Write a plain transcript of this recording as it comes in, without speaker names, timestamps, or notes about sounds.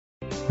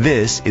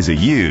This is a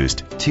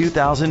used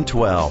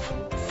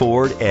 2012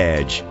 Ford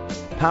Edge,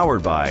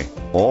 powered by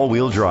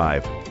all-wheel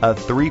drive, a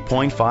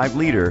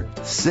 3.5-liter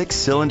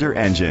six-cylinder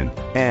engine,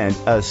 and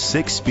a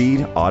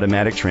 6-speed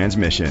automatic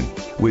transmission.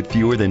 With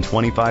fewer than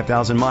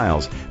 25,000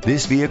 miles,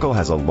 this vehicle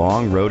has a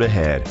long road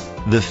ahead.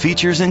 The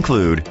features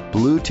include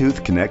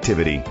Bluetooth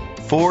connectivity,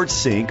 Ford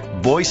Sync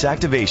voice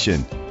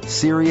activation,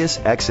 Sirius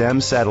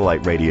XM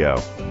satellite radio,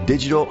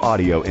 digital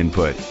audio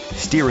input,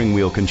 steering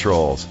wheel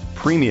controls,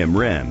 premium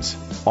rims,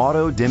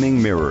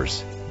 auto-dimming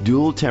mirrors,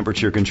 dual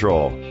temperature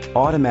control,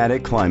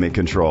 automatic climate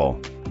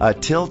control, a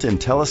tilt and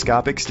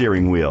telescopic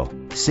steering wheel.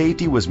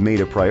 Safety was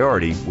made a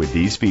priority with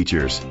these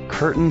features: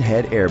 curtain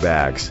head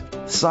airbags,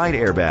 side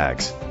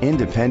airbags,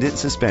 independent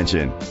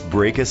suspension,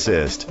 brake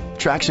assist,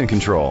 traction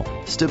control,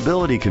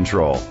 stability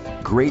control.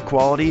 Great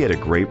quality at a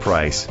great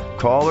price.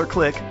 Call or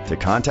click to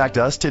contact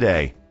us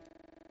today.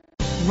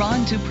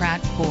 Ron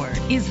DuPratt Ford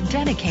is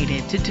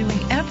dedicated to doing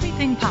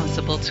everything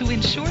possible to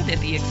ensure that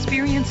the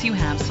experience you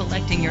have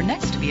selecting your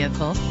next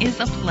vehicle is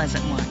a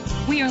pleasant one.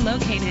 We are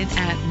located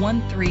at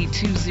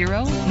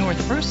 1320 North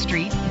 1st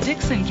Street,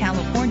 Dixon,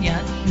 California,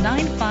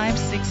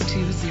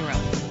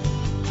 95620.